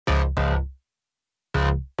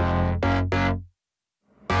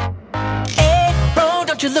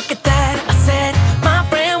would you look at that? I said, my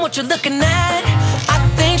friend, what you looking at? I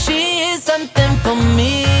think she is something for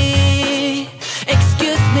me.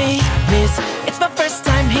 Excuse me, miss, it's my first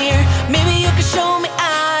time here. Maybe you could show me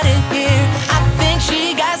out of here. I think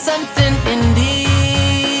she got something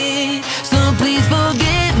indeed. So please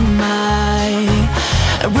forgive my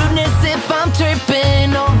rudeness if I'm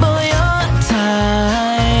tripping over your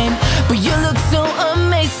time. But you look so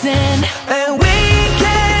amazing, and we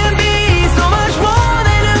can be so much more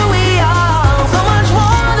than who we are. So much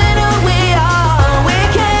more than who we are.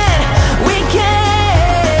 We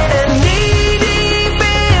can knee deep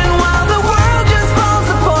in while the world just falls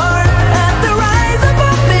apart at the rise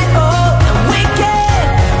above it all. And we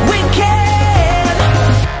can.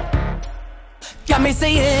 Got me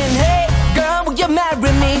saying, hey girl, will you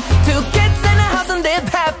marry me? 2 kids in a house and live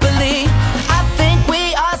happily. I think we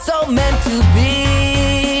are so meant to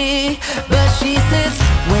be. But she says,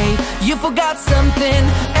 wait, you forgot something.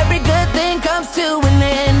 Every good thing comes to an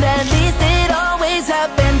end. At least it always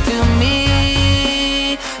happened to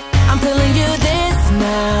me. I'm telling you this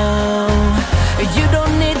now. You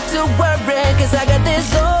don't need to worry, 'cause I got this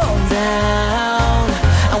all down.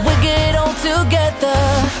 And we get on together,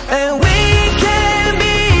 and we can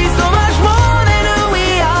be so much more than who we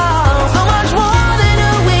are. So much more than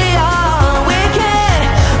who we are. We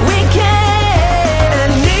can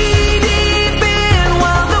knee deep in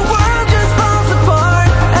while the world just falls apart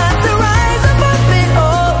at the rise above it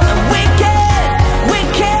all. And we can.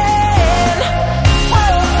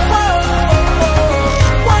 Whoa, whoa, whoa, whoa,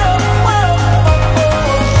 whoa,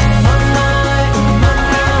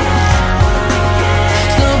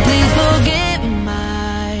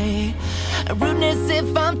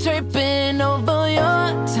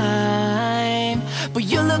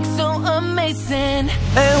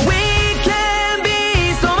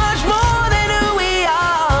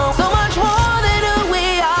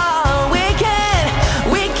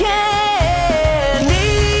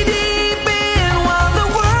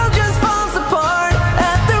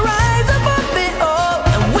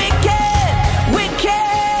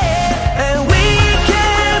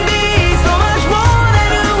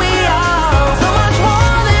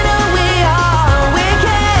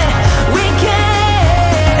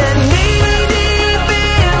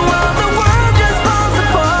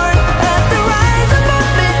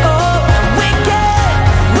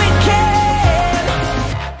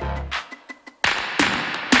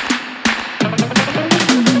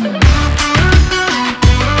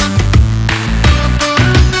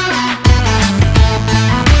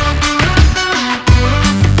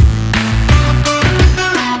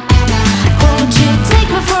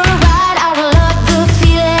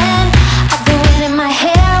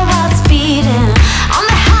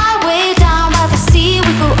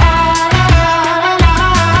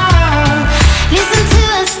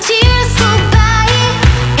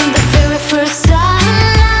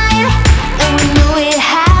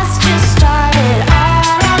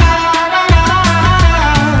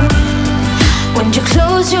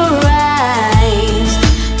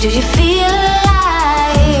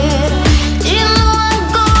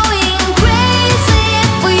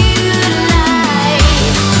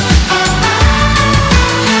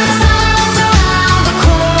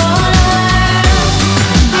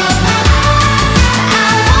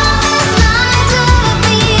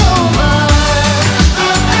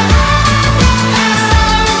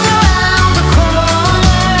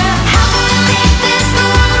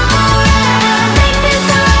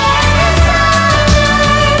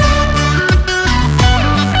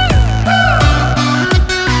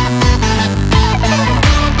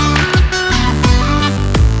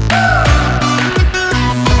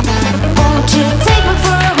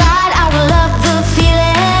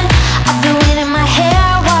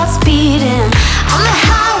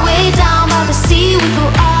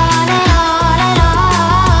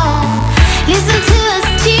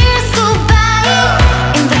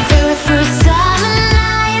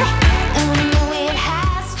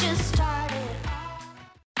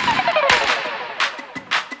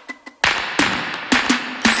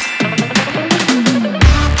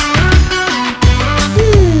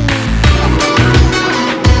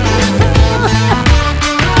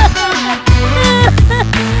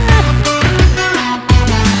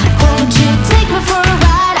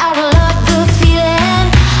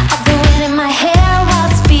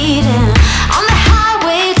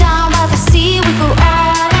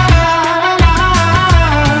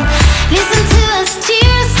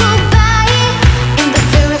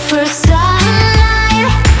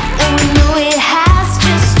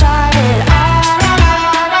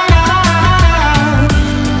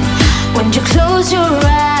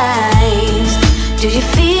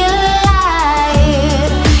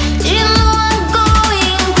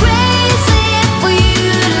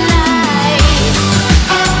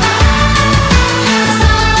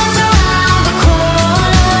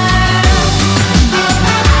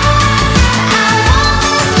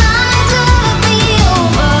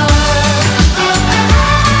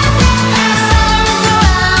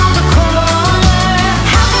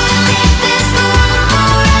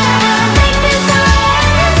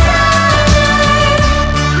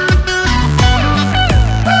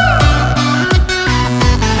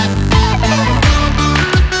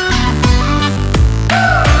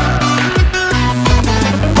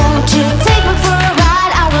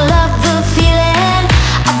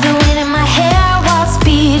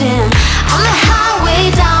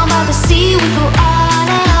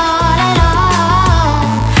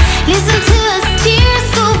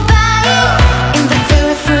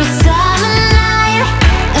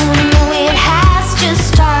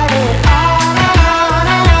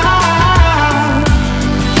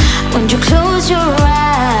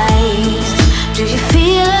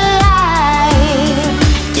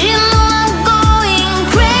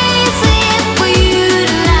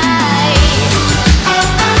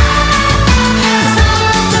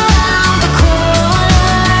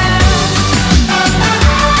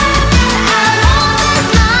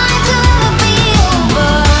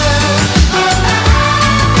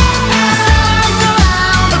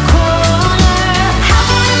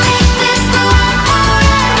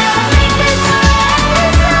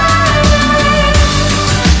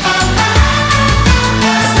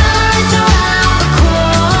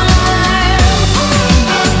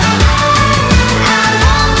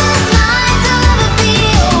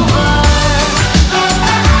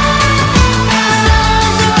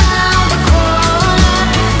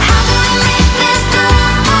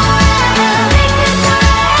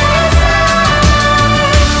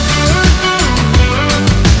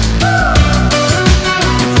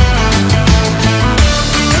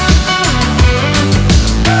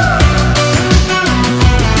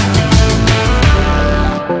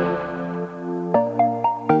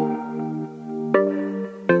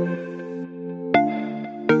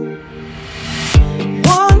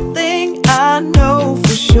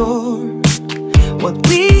 What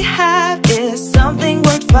we have is something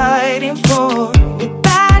worth fighting for. With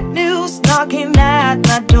bad news knocking at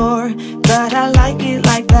my door, but I like it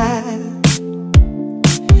like that.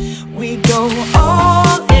 We go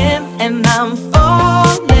all in and I'm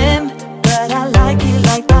falling, but I like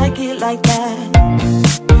it like that.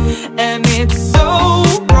 And it's so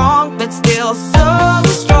wrong, but still so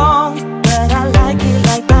strong, but I like it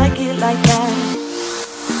like that.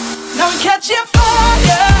 Now catch your